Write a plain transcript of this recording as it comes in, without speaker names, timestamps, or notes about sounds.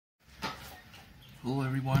Hello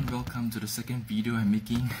everyone, welcome to the second video I'm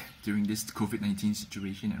making during this COVID-19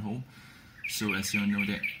 situation at home. So as you all know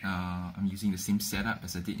that I'm using the same setup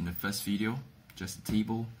as I did in the first video, just a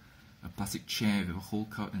table, a plastic chair with a hole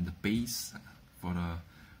cut in the base for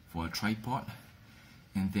a tripod,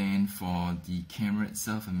 and then for the camera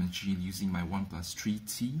itself I'm actually using my OnePlus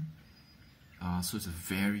 3T. So it's a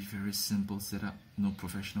very simple setup, no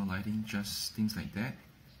professional lighting, just things like that.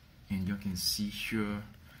 And you can see here,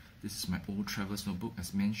 this is my old traveler's notebook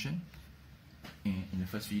as mentioned, and in the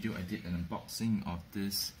first video I did an unboxing of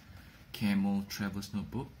this Camel traveler's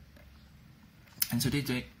notebook. And so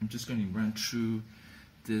today I'm just going to run through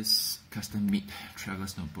this custom made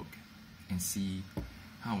traveler's notebook and see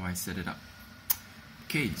how I set it up.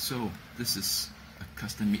 Okay, so this is a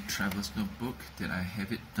custom made traveler's notebook that I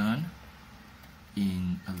have it done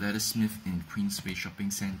in a Lettersmith in Queensway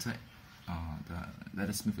Shopping Centre. The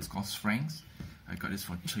Lettersmith is called Frank's. I got this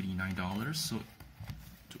for $39. So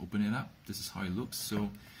to open it up, this is how it looks. So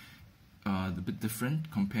a bit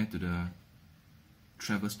different compared to the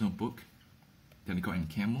traveler's notebook that I got in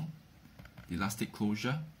Camel. The elastic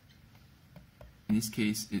closure. In this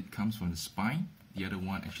case, it comes from the spine. The other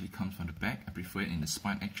one actually comes from the back. I prefer it in the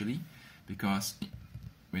spine actually, because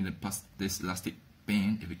when this elastic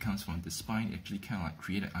band, if it comes from the spine, it actually kind of like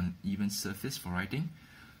create an uneven surface for writing.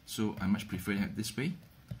 So I much prefer to have it this way.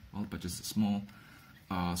 Well, but just a small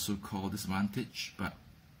so-called disadvantage, but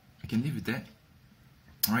I can live with that.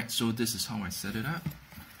 Alright, so this is how I set it up.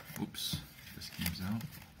 Oops, this comes out.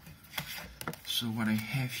 So what I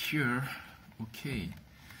have here, okay,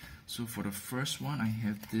 so for the first one I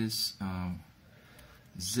have this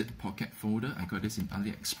zip pocket folder. I got this in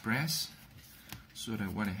AliExpress. So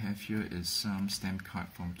that what I have here is some stamp card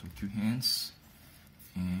from Tokyo Hands,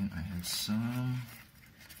 and I have some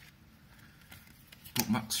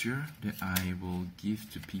bookmarks here that I will give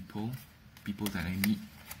to people that I meet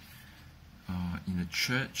in the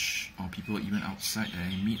church, or people even outside that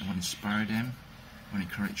I meet. I want to inspire them, I want to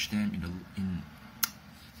encourage them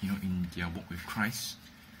in their walk with Christ.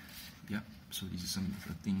 Yeah, so these are some of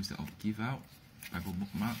the things that I'll give out, Bible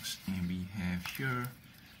bookmarks. And we have here,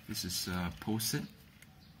 this is post-it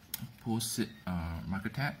marker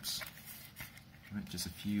tabs. Right, just a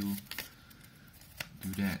few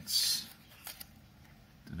doodads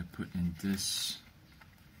that I put in this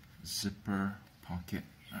zipper pocket.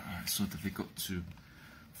 It's so difficult to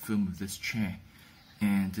film with this chair.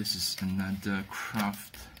 And this is another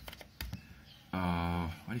craft,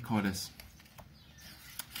 what do you call this?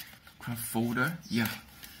 Craft folder. Yeah,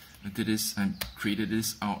 I did this. I created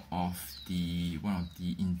this out of one of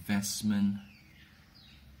the investment,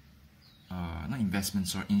 not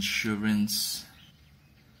investments, or insurance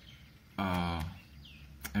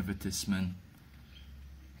advertisement.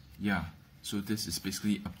 Yeah, so this is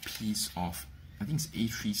basically a piece of, I think it's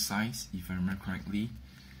A3 size if I remember correctly,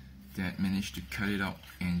 that managed to cut it out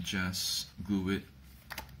and just glue it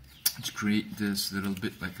to create this little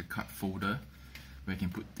bit like a cut folder where I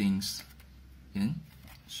can put things in.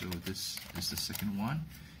 So this is the second one,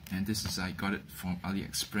 and this is, I got it from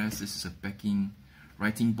AliExpress. This is a backing,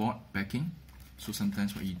 writing board backing. So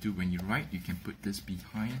sometimes what you do when you write, you can put this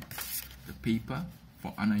behind the paper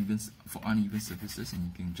for uneven surfaces, and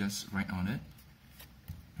you can just write on it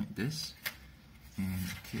like this. And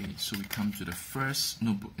okay, so we come to the first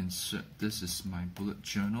notebook insert. This is my bullet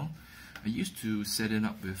journal. I used to set it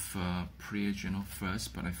up with prayer journal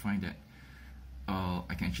first, but I find that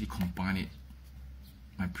I can actually combine it.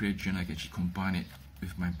 My prayer journal, I can actually combine it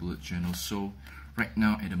with my bullet journal. So right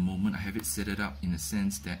now at the moment I have it set it up in the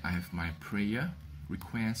sense that I have my prayer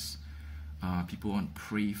requests, people want to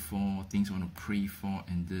pray for, things I want to pray for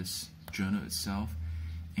in this journal itself.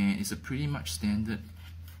 And it's a pretty much standard,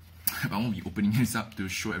 I won't be opening this up to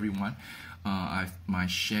show everyone. I have my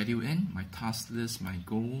schedule in, my task list, my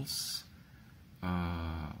goals,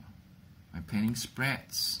 my planning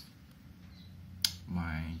spreads,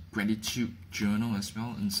 my gratitude journal as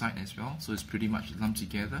well, inside as well. So it's pretty much lumped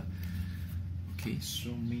together. Okay, so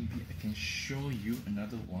maybe I can show you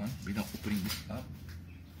another one without opening this up.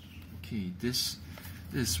 Okay, this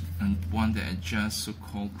is one that I just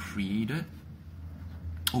so-called created.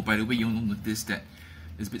 Oh, by the way, you'll notice that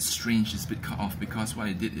it's a bit strange, it's a bit cut off, because what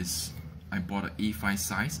I did is I bought an A5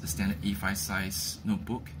 size, a standard A5 size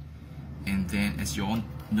notebook. And then, as you all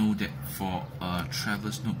know, that for a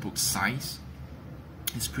traveler's notebook size,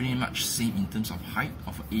 it's pretty much same in terms of height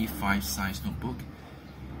of an A5 size notebook.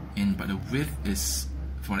 But the width is,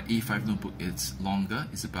 for an A5 notebook, it's longer,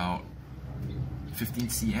 it's about 15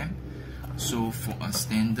 cm. So for a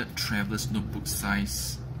standard traveler's notebook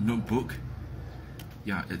size notebook,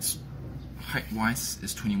 yeah, it's height wise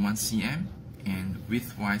is 21 cm, and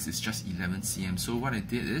width-wise it's just 11 cm. So what I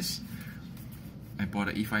did is I bought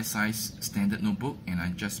an A5 size standard notebook and I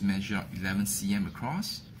just measured out 11 cm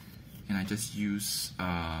across, and I just use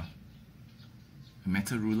a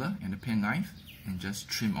metal ruler and a pen knife and just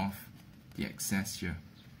trim off the excess here.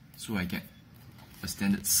 So I get a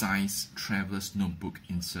standard size traveler's notebook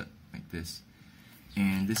insert like this.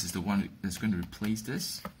 And this is the one that's going to replace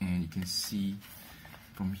this, and you can see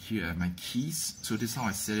from here my keys. So this is how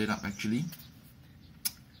I set it up actually.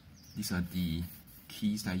 These are the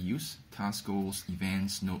keys that I use: task, goals,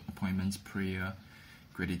 events, note, appointments, prayer,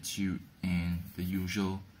 gratitude, and the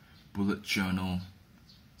usual bullet journal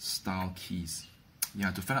style keys.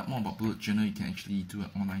 Yeah, to find out more about bullet journal, you can actually do an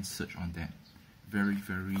online search on that. Very,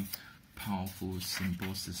 very powerful,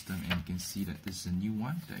 simple system, and you can see that this is a new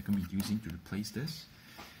one that I'm going to be using to replace this.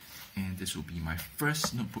 And this will be my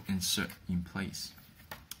first notebook insert in place.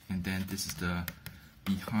 And then this is the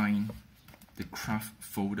behind the craft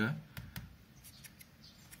folder,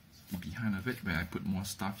 the behind of it, where I put more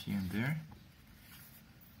stuff here and there.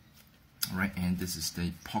 Alright, and this is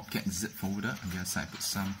the pocket zip folder. On the other side, I put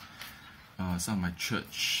some of my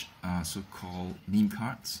church so-called name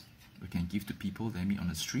cards we can give to people that I meet on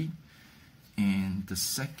the street. And the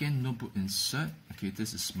second notebook insert, okay,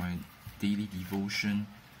 this is my daily devotion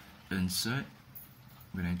insert.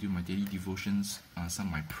 When I do my daily devotions, some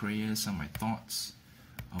of my prayers, some of my thoughts,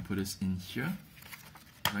 I'll put this in here.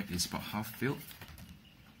 Right, it's about half filled.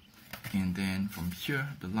 And then from here,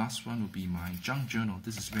 the last one will be my junk journal.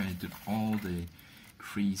 This is where I did all the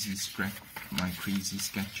crazy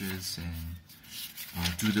sketches and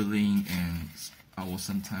doodling, and I will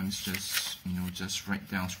sometimes just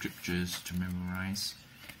write down scriptures to memorize.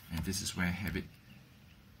 And this is where I have it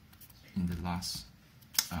in the last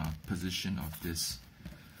position of this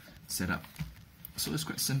setup. So it's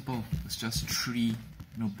quite simple. It's just 3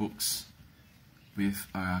 notebooks with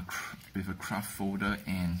a craft folder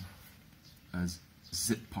and a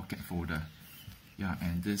zip pocket folder. Yeah,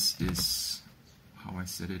 and this is how I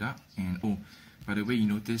set it up. And oh, by the way, you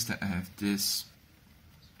notice that I have this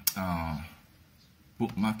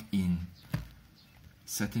bookmark in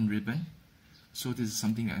satin ribbon. So this is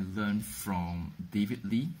something that I learned from David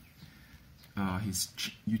Lee. His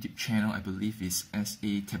YouTube channel, I believe, is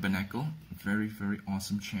SA Tabernacle. Very, very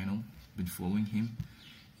awesome channel. Been following him,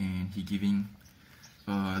 and he giving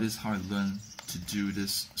this is how I learned to do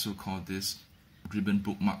this so-called this ribbon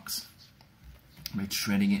bookmarks by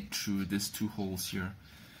threading it through these 2 holes here.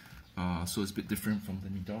 So it's a bit different from the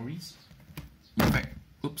Midori's. In fact,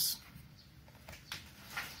 oops,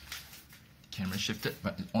 camera shifted,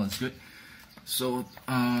 but all is good. So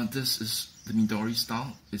this is the Midori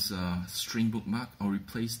style. It's a string bookmark. I'll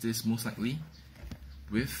replace this most likely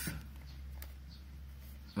with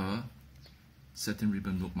a satin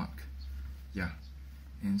ribbon bookmark. Yeah,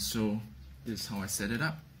 and so this is how I set it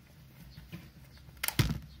up.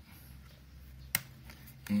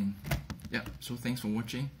 And yeah, so thanks for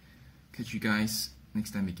watching. Catch you guys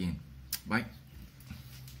next time again. Bye.